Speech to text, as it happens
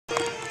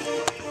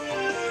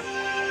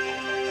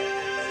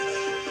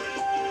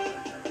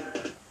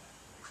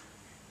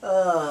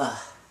And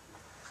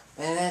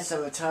that's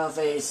over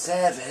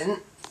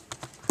 12:87.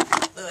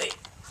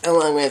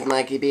 Along with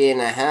Mikey B in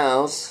the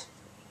house.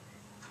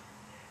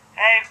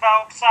 Hey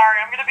folks, sorry,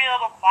 I'm gonna be a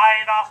little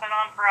quiet off and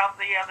on throughout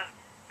the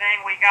thing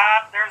we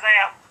got. There's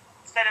a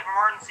state of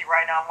emergency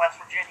right now in West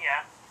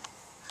Virginia.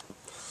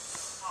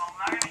 So I'm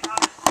not gonna be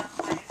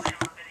talking later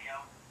on the video.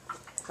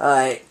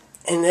 Alright,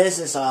 and this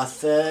is our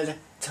third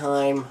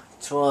time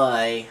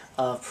try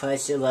of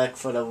Press Your Luck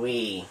for the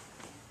Wii.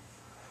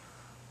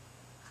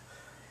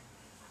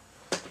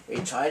 We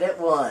tried it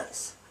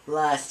once,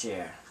 last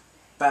year,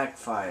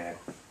 backfired.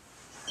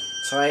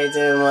 Tried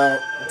to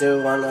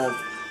do one of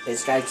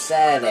Escape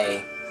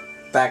Saturday,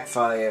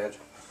 backfired.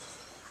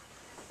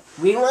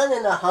 We won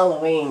in the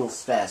Halloween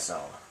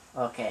special,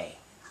 okay.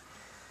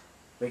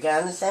 We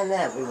gotta understand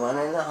that, we won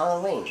in the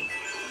Halloween.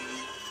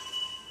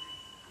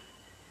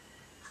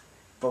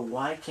 But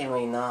why can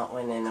we not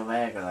win in the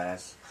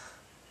regulars?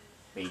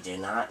 We do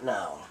not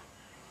know.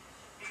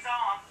 He's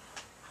on.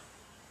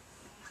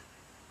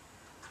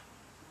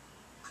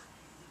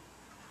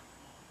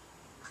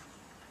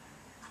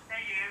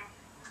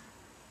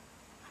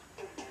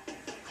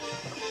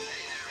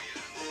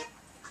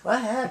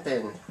 What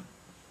happened?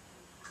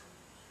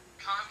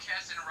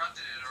 Comcast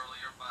interrupted it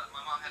earlier, but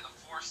my mom had the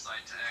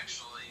foresight to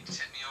actually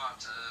tip me off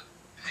to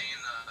paying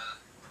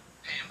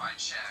by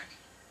check.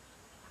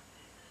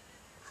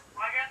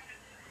 Well, I guess,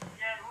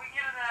 yeah, we can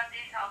get into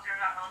details here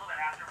in a little bit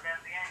after we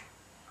end the game.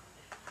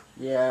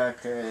 Yeah,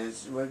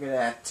 because we're going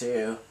to have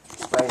to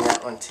explain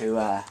that one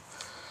to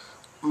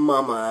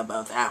Mama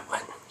about that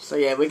one. So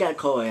yeah, we got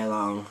Corey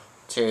along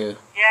too.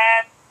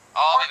 Yeah.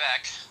 I'll be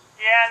back.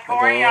 Yeah, and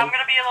Corey, I'm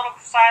going to be a little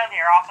silent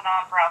here off and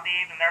on throughout the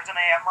evening. There's an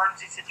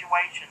emergency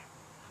situation.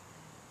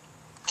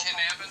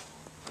 Kidnapping?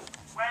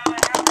 Well,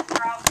 it happened in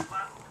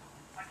Charleston.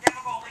 A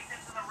chemical leaked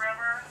into the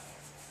river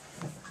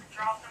in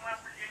Charleston,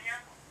 West Virginia.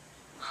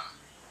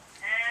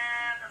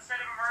 And a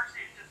state of emergency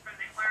has just been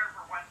declared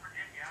for West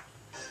Virginia.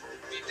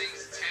 He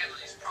thinks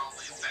Tadley's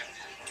probably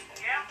affected.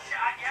 Yep,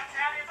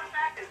 Tadley's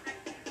affected.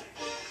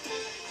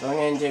 So we're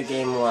going to do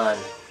game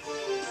one.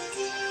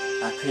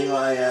 A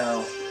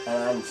PYO,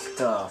 and I'm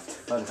stuffed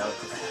from Taco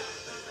Bell.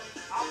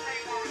 I'll tell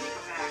you more when you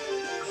come back.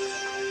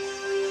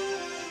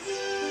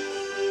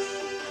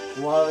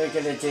 While we're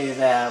going to do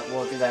that,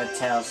 we're going to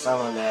tell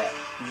someone that,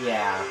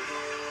 yeah,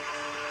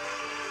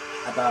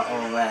 about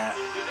all that.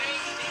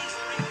 Today, these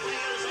three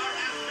players are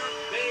after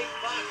big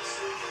bucks,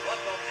 but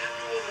they'll have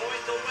to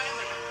avoid the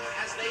whammy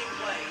as they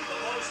play the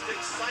most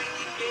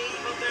exciting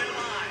game of their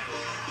lives.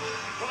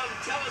 From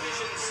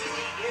Television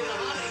City in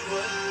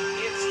Hollywood,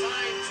 it's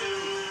time to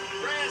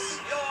Press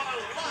Your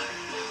Luck.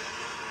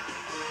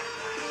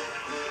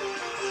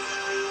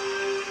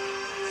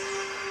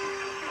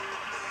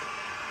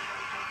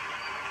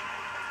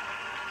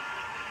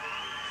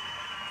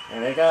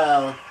 Here we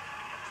go.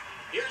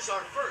 Here's our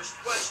first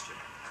question.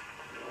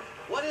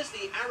 What is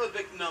the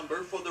Arabic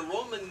number for the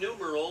Roman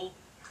numeral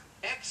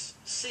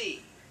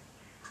XC?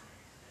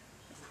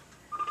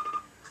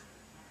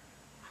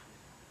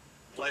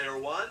 Player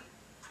one,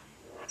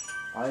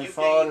 you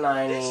 44, gave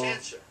 90, this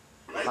answer.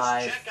 Let's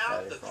 5, check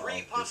out the 34,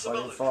 three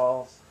possibilities.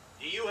 44.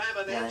 Do you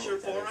have an answer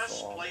for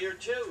us, 34. player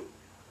two?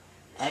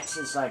 X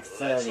is like Let's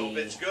 30. hope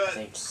it's good. I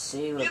think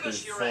C would Give be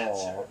us your 4.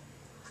 answer.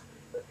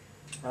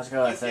 Let's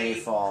go with You gave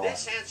 34.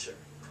 this answer.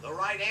 The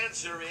right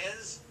answer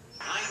is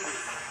 90.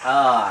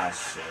 Ah,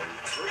 shit.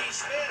 3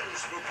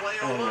 spins for player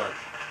Oh, one.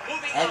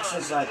 Moving X on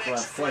is to like, the what,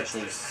 next 50.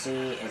 question. C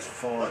is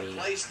 40. What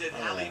place did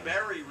Oh. Halle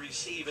Berry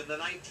receive in the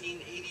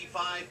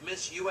 1985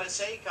 Miss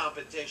USA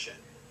competition?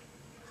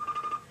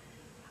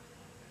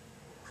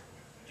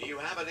 Do you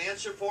have an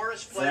answer for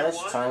us, player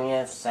First, one?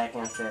 20th,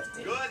 second,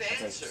 50. Good I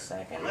think answer.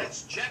 second.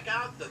 Let's check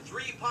out the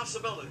 3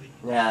 possibilities.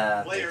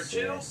 Yeah, Player two,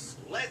 yes.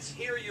 let's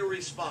hear your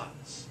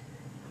response.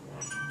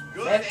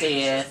 Good 50th.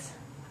 answer.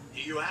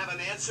 Do you have an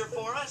answer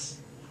for us?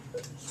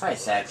 Try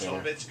Let's hope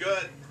second. it's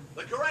good.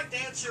 The correct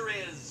answer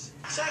is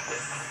second.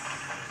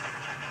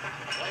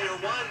 Player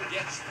one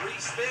gets 3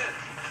 spins.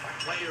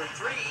 Player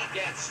 3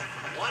 gets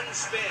 1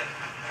 spin.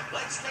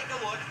 Let's take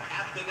a look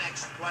at the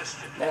next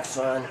question. Next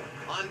one.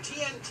 On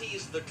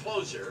TNT's The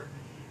Closer,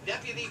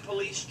 Deputy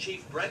Police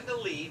Chief Brenda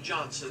Lee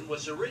Johnson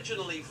was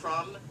originally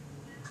from...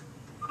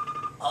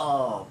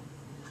 Oh,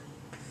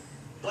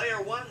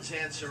 Player one's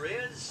answer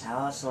is...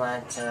 Alice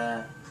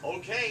Atlanta.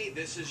 Okay,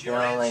 this is your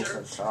No, answer.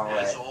 it's all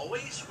As right.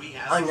 always, we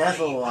have I never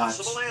 3 watched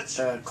possible The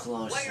answers.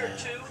 Closer. Player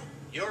two,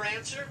 your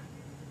answer?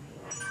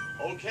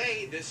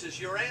 Okay, this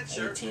is your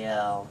answer.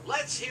 ATL.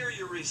 Let's hear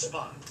your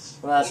response.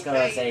 Let's go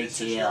with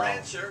this is your ATL.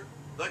 answer.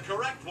 The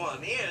correct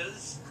one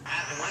is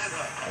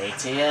Atlanta.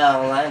 ATL,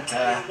 Player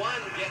Atlanta.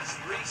 one gets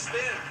 3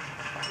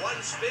 spins.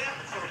 1 spin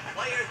for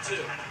player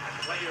two.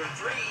 Player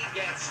 3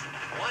 gets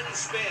 1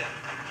 spin.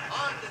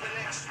 On to the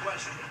next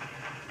question.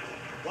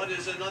 What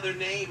is another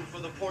name for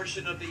the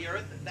portion of the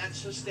earth that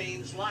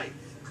sustains life?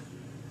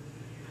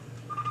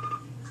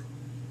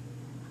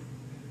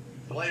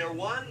 Player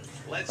one,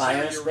 let's hear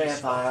your Biosphere,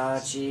 response.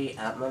 biology,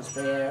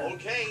 atmosphere.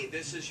 Okay,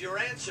 this is your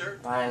answer.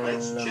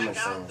 Bioluminescence. Let's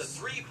check out the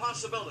 3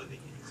 possibilities.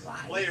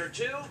 Life. Player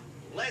 2,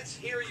 let's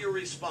hear your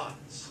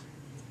response.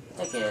 I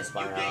think it is You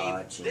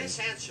biology. gave this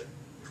answer.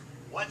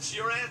 What's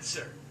your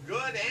answer?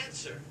 Good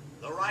answer.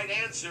 The right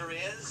answer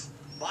is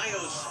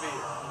biosphere.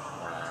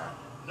 Wow.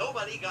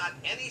 Nobody got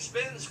any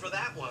spins for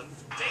that one.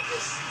 Take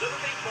us to the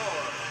big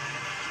board.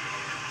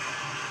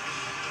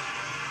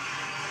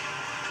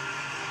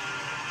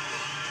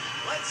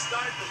 Let's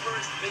start the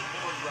first big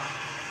board round.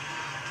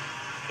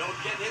 Don't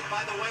get hit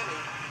by the whammy.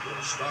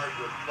 We'll start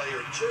with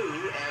player 2,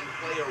 and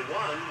player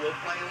 1 will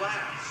play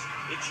last.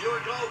 It's your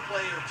go,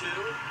 player 2.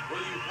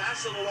 Will you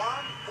pass it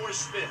along or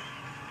spin?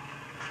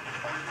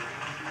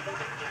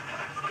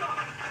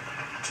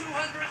 $200.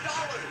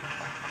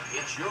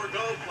 It's your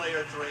go,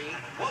 player 3.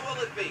 What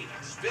will it be?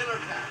 Spin or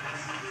pass?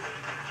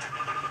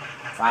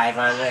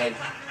 500.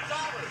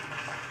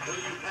 $500. Will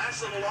you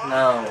pass it along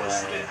No or way.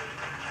 spin?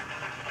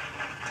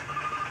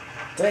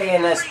 3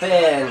 in a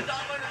spin.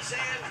 $300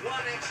 and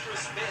one extra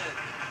spin.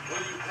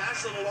 Will you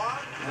pass it along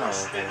Oh, or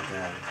spin?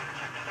 okay.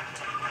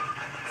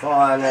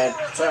 400,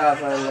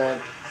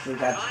 1200. We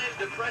got Time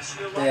to press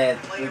your luck, the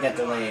player we got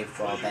the 1. lead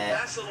for Will you that.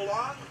 pass it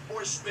along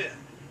or spin?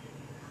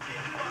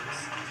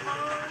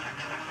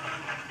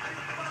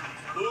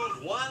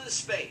 Move one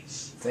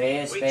space. 3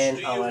 Which spin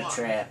do you or a want?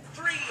 trip.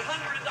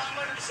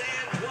 $300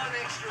 and one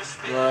extra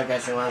spin. Well, I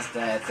guess she wants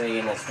the 3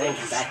 in a spin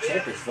because that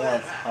trip is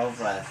worth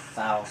over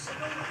 1,000.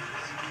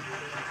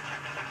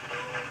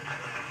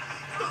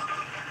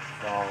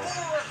 Well,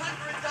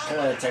 $400. I'm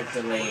gonna take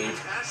the Will you lead.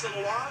 pass it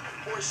along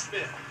or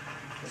spin?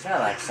 It's not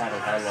like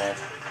 700.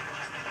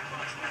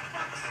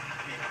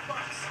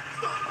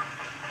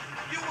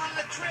 You won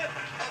a trip, a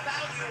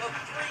value of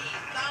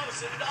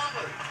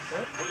 $3,000.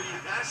 Will you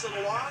pass it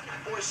along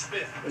or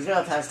spin? It's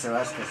gonna pass to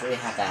us because we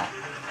had that.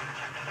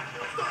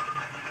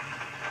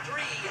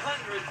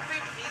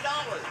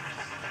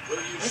 $350. Will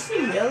you Is he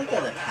spin really or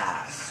gonna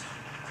pass? pass?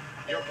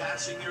 You're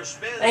passing your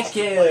spins. Thank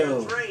you.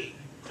 Player 3.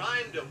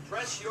 Time to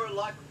press your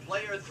luck,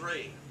 player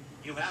 3.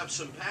 You have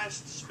some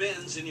past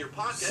spins in your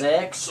pocket.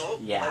 6? So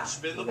Yeah, let's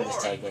spin the we're gonna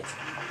board. take it.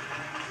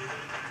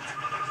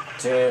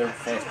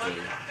 250.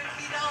 $250.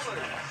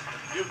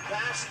 You've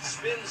passed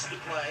spins to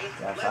play.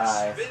 Got Let's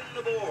 5. spin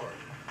the board.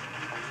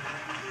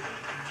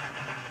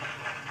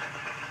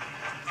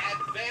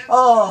 Advance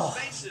Oh.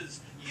 spaces.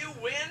 You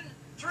win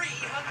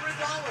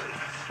 $300.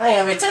 Hang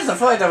on, we just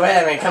avoid the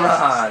whammy, come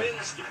on.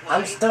 Spins to play.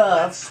 I'm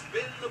stuck. Let's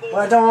spin the board.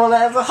 Well, I don't want to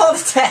have a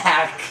heart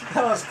attack.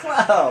 That was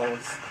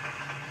close.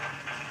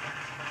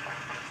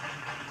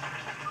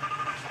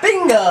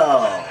 Bingo!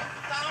 $1,000.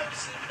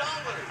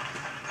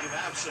 You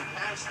have some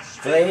past spins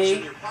 3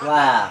 in your pocket.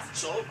 left.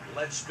 So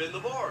let's spin the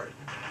board.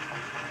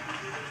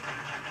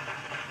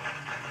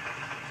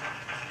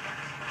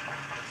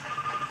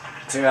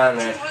 $200. $200.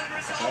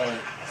 That's okay.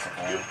 That's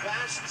okay. You've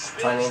passed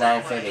spins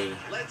 29.50. to play.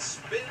 Let's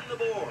spin the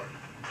board.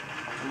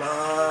 Come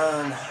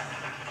on.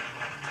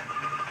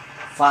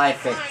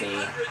 550.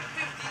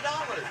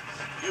 $550.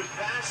 You've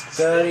passed spins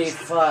to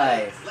 35.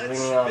 play. Let's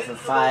Bringing off spin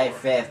for the board.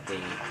 550.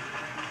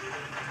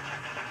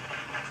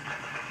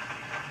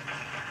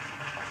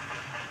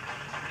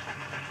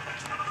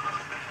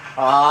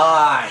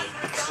 Alright.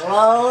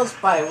 Close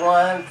by Let's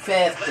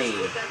 150.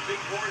 put that big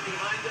board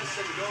behind us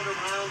and go to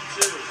round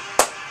 2.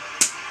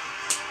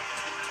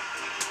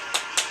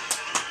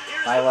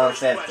 Here's By the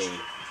first 150.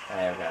 question.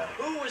 There we go.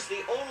 Who was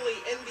the only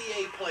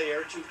NBA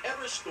player to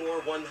ever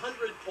score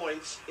 100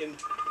 points in...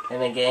 In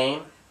the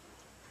game,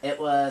 it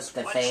was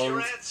the What's your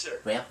famed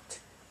answer? Wilt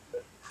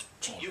You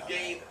Chamberlain.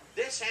 gave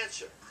this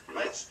answer.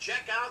 Let's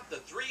check out the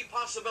 3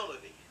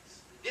 possibilities.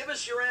 Give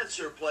us your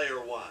answer, player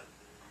 1.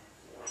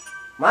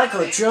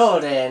 Michael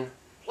Jordan.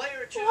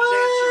 Player 2's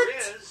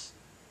What? answer is...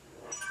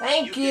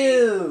 Thank gave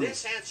you.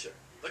 this answer.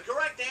 The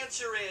correct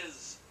answer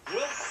is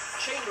Wilt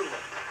Chamberlain.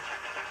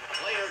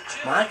 Player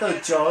 2 Michael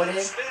gets Jordan?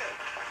 one spin.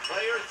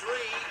 Player 3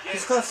 gets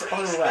He's close to 3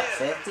 only what,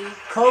 spins. 50?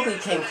 Kobe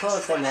Here's the came next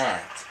close than question.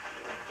 that.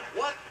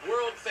 What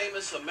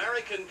world-famous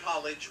American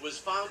college was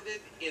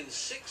founded in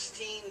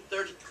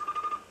 1630?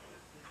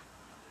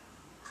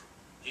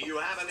 Do you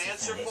have an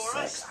answer for 76.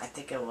 us? I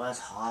think it was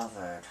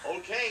Harvard.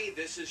 Okay,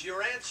 this is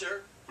your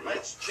answer.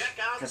 Let's check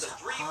out the 'Cause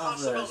 3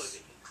 Harvard's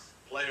possibilities.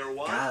 Player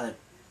 1. Gotta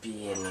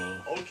be in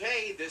the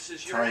Okay, this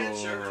is your tiny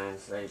answer.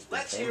 university.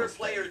 Let's hear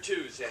player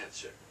 2's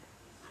answer.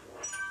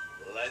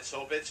 Let's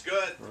hope it's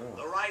good. Oh.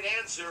 The right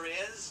answer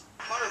is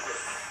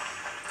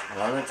Harvard.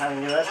 One of the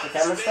time US One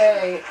become a spin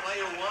state. for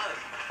player 1.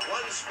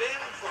 One spin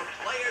for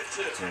player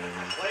 2.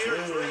 Player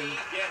 3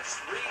 gets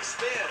 3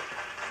 spins.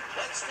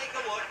 Let's take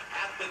a look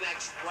at the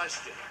next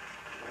question.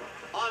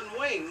 On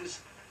Wings,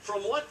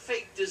 from what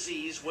fake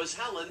disease was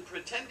Helen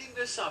pretending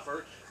to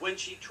suffer when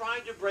she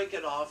tried to break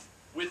it off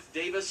with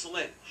Davis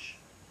Lynch?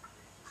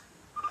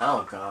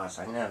 Oh gosh,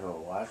 I never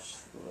watched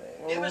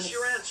Wings. Give us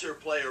your answer,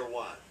 player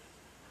 1.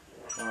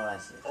 What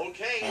was it?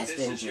 Okay, this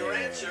Aspen is your Jr.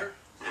 answer.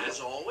 As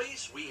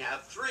always, we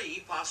have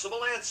 3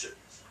 possible answers.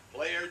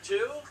 Player 2,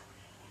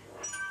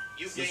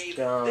 you Let's gave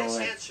go this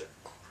with- answer.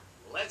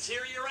 Let's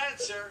hear your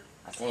answer.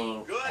 I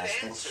think Good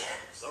Aspen answer.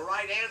 Jr. The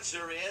right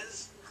answer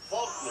is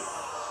Faulkner.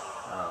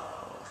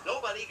 Oh.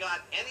 Nobody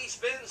got any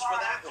spins for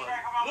that one.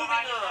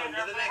 Moving on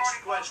to the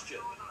next question.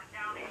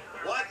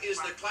 What is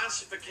the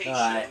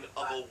classification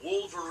of a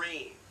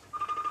wolverine?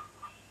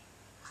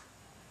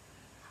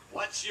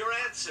 What's your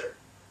answer?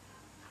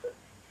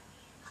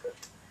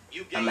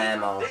 You gave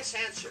this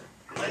answer.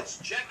 Let's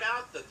check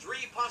out the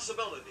three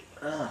possibilities.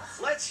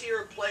 Let's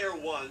hear player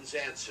one's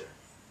answer.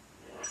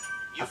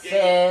 You gave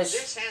fish.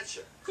 this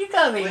answer. You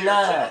gotta be Player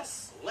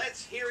nuts. two,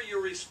 let's hear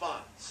your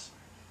response.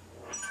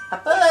 A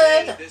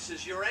Okay, bird. this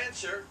is your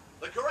answer.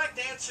 The correct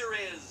answer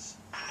is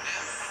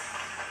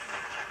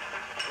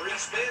 3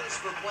 spins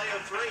for player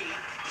 3.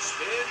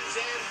 Spins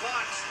and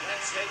bucks.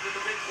 Let's head to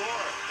the big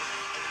board.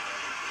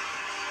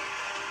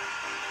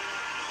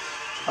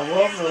 A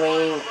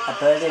wolverine, a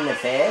bird in the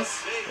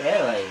face?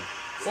 Really?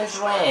 Since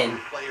when?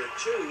 Player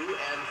 2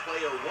 and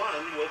player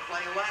 1 will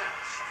play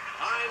last.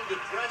 Time to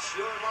press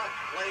your luck,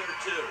 player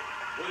 2.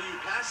 Will you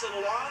pass it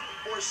along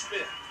or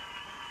spin?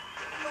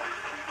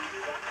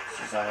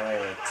 She's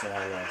already at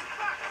 200.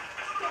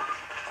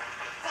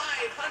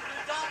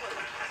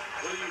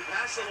 $500. Will you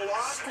pass it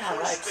along She's got or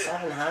like spin?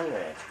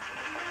 700.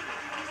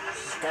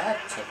 She's got a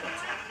ticket.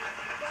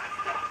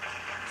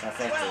 So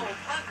 50. $1,250.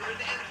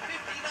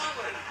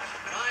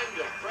 Time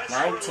to press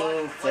 1950. your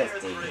luck, player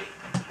 3.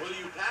 Will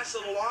you pass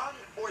it along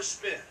or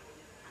spin?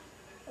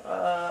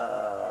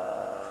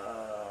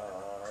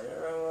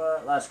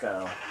 Let's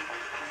go.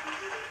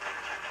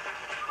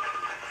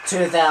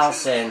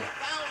 2,000. $2,000.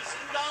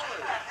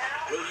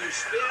 Will you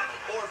spin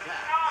or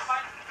pass?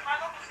 My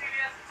local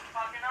CVS is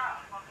fucking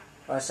up.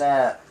 What's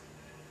that?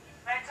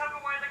 They took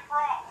away the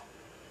crawl.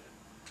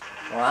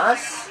 What?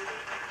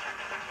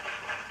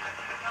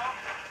 Nope.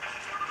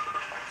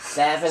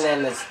 7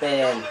 in the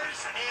spin. $7 and 1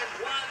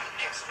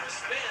 extra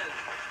spin.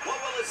 What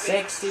will it be?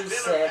 Spin or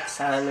pass?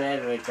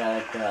 6,600. We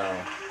gotta go.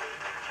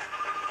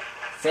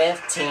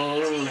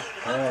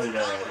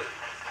 1,500.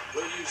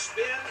 Will you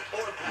spin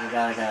or We pass?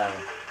 gotta go.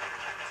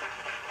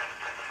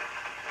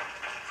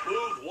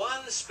 Move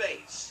 1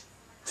 space.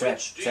 Trip,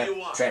 Which do trip, you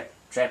want? trip,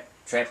 trip,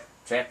 trip,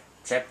 trip,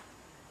 trip.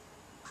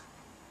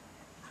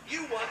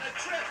 You won a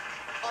trip.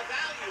 A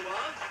value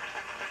of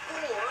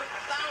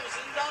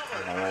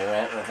 $4,000. And we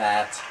went with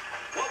that.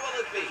 What will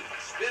it be?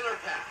 Spin or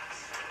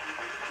pass?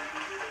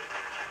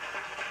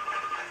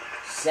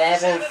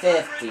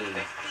 $750. $750.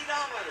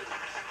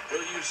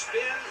 Will you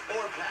spin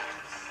or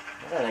pass?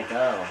 We're gonna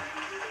go.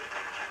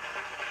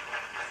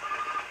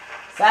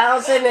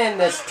 1,000 in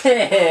the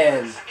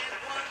spin.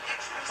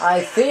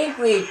 I think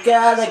we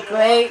got a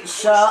great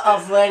shot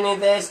of winning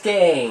this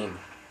game.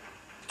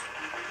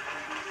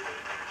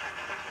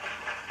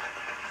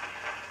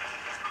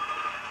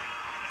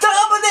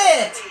 Doubled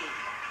it!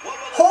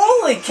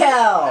 Holy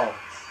cow!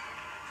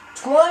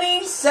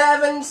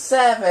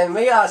 27-7.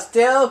 We are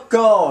still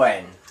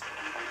going.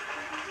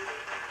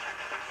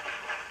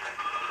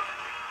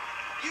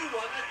 You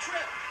won a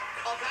trip.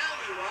 A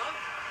value of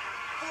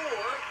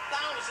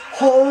 $4,000.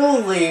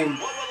 Holy What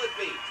will it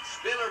be?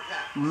 Spin or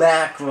pass?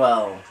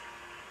 macro.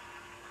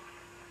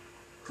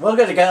 We're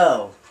gonna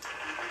go.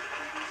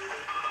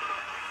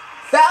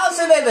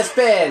 1,000 in the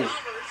spin.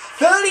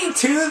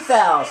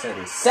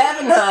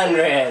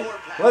 32,700.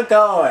 We're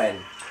going.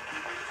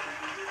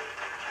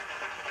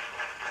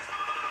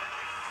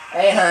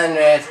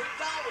 800.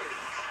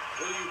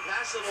 Will you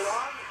pass it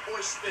along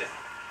or spin?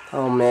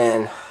 Oh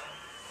man. No,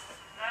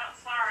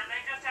 sorry,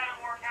 they just had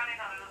more counting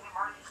on it as an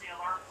emergency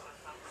alert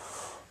system.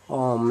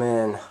 Oh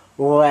man.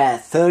 We're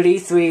at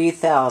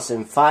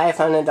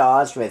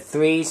 $33,500 with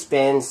 3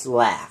 spins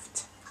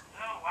left.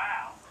 Oh,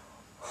 wow.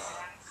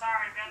 And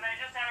sorry, Ben, they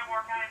just added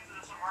more counties to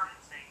this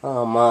emergency.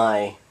 Oh my.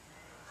 I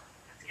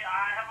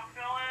have a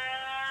feeling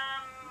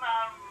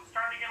I'm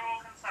starting to get a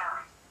little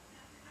concerned.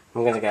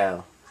 I'm gonna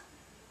go.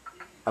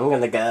 I'm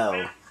gonna go.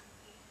 Maybe I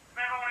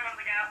want to go to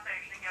the gas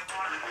station and get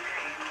water for me.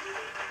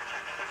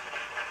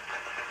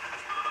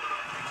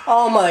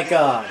 Oh my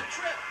god. A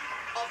trip.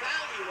 A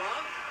value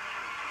of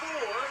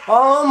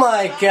Oh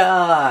my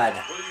god.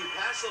 $4,000. Will you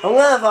pass it I'm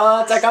along?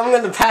 gonna like I'm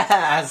gonna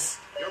pass.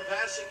 You're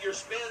passing your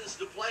spins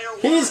to player 1.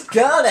 He's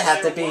gotta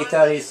have to be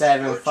Player 1, it's your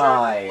turn to 37.5.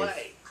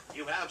 play.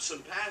 You have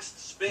some past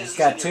spins. He's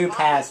got in 2 your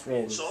pass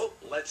pocket, spins. So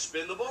let's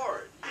spin the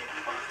board.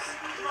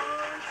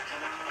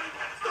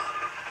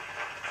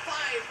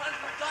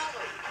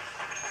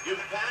 $500. You've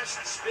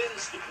passed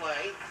spins to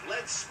play.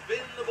 Let's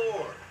spin the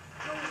board.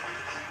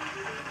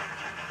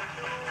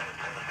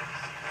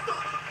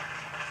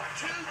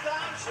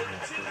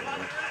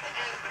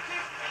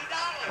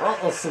 $2,250.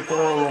 What is he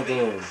going to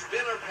do?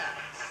 Spin or pass?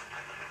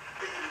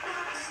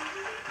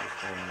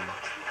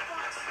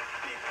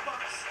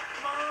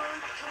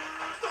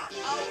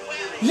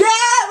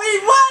 Yeah, we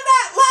won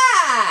at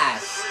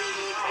last!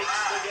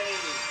 Takes the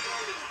game.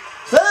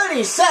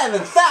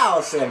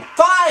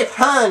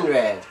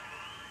 37,500.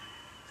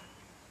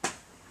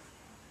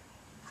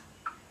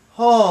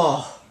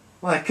 Oh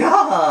my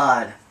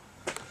god.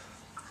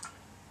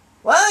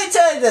 Let me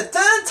tell you the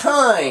 3rd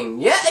time,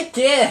 yet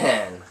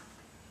again.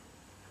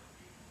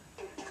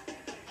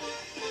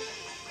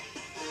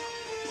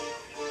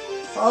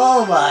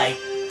 Oh my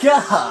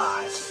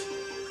gosh.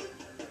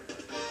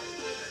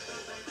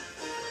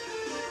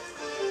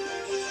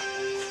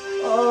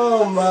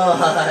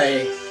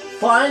 my!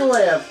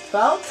 Finally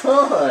about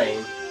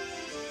time!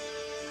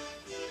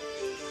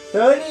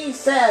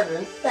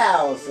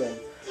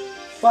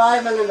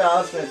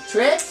 $37,500 with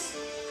tricks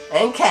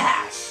and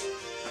cash.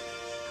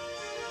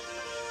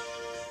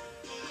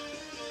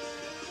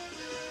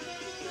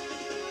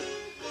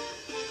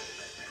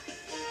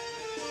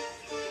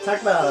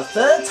 Talk about the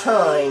third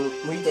time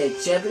we did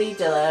Jeopardy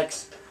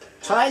Deluxe.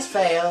 Tries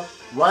fail,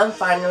 one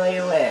finally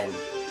win.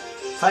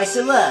 Twice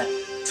the luck,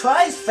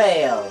 tries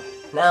fail.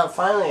 Now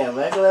finally a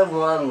regular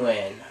one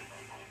win.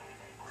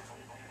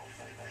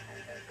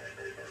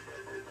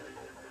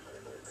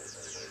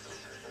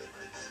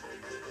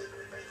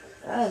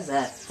 What is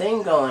that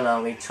thing going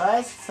on? We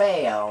tries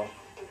fail,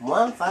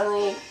 one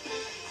finally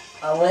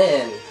a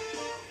win.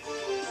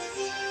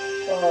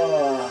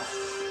 Oh.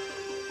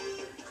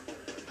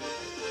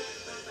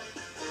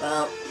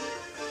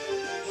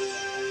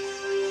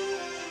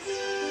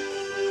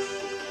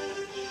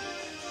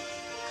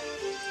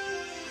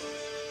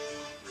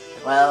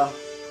 Well,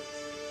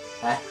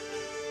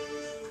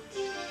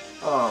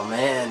 oh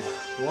man,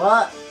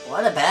 what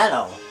a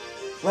battle,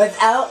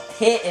 without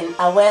hitting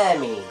a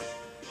whammy.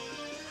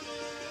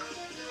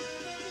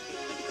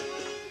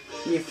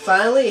 You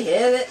finally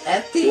hit it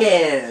at the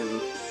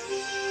end.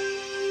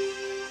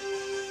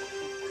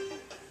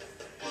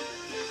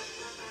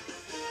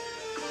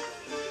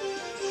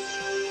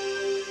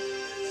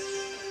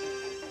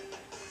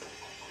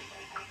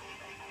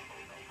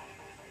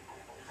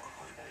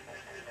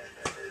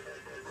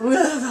 With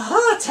a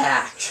heart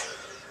attack.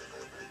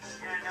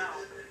 Yeah, I know.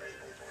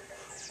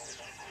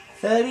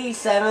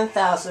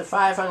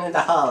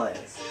 $37,500.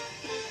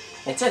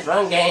 It's just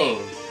one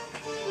game.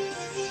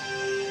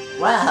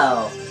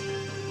 Wow.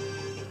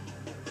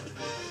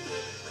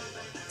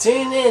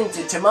 Tune in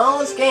to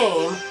tomorrow's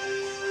game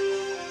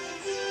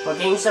for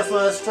Games of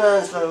First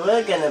Runs, where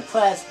we're gonna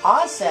press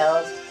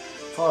ourselves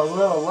for a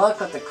little luck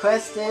with the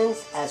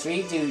questions as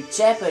we do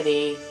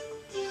Jeopardy!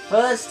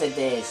 First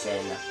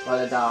Edition for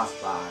the DOS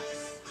box.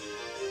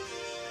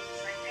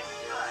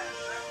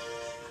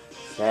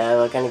 So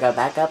we're gonna go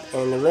back up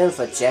in the room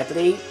for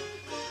Jeopardy!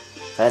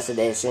 First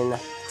Edition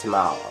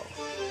tomorrow.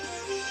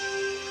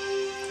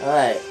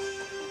 Alright.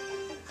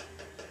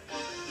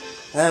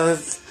 That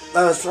was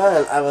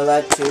fun. I would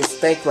like to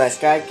thank my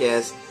Skype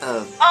guest.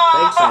 Thanks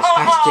my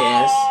Skype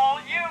guest. Oh,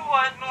 you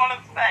wouldn't want to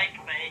thank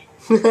me.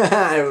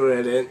 I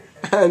wouldn't.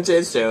 I'm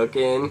just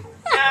joking.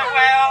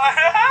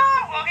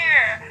 Yeah, well,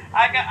 here.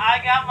 I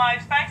got my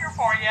spanker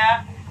for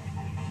ya.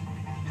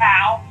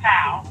 Pow,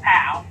 pow,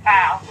 pow,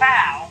 pow,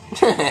 pow.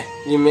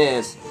 You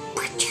missed.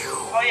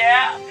 Oh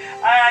yeah.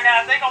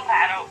 Now single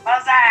paddle.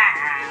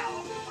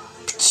 Buzzow.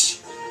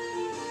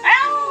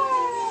 Ow.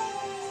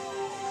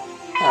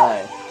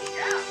 Hi.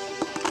 Yeah.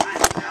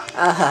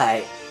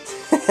 Hi.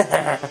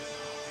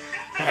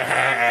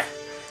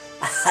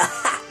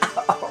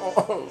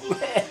 Oh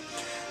man,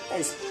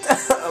 my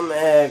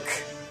stomach.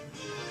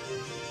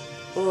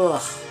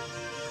 Ugh.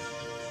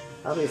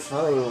 I'll be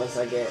fine once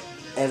I get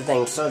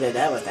everything sorted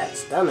out with that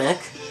stomach.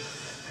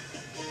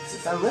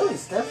 Since I'm really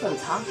stuff on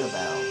Taco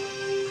Bell.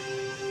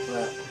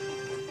 But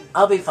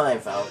I'll be fine,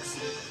 folks.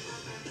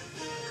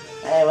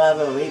 Hey, well,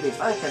 will we be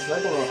fine? Because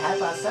we're going to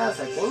have ourselves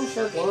a game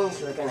show games.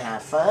 We're going to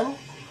have fun.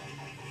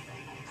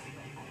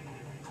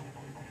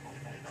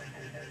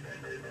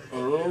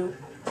 And you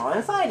want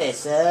to fight it,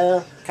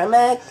 so come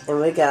back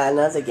and we got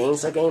another game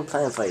show game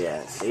plan for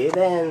you. See you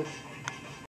then.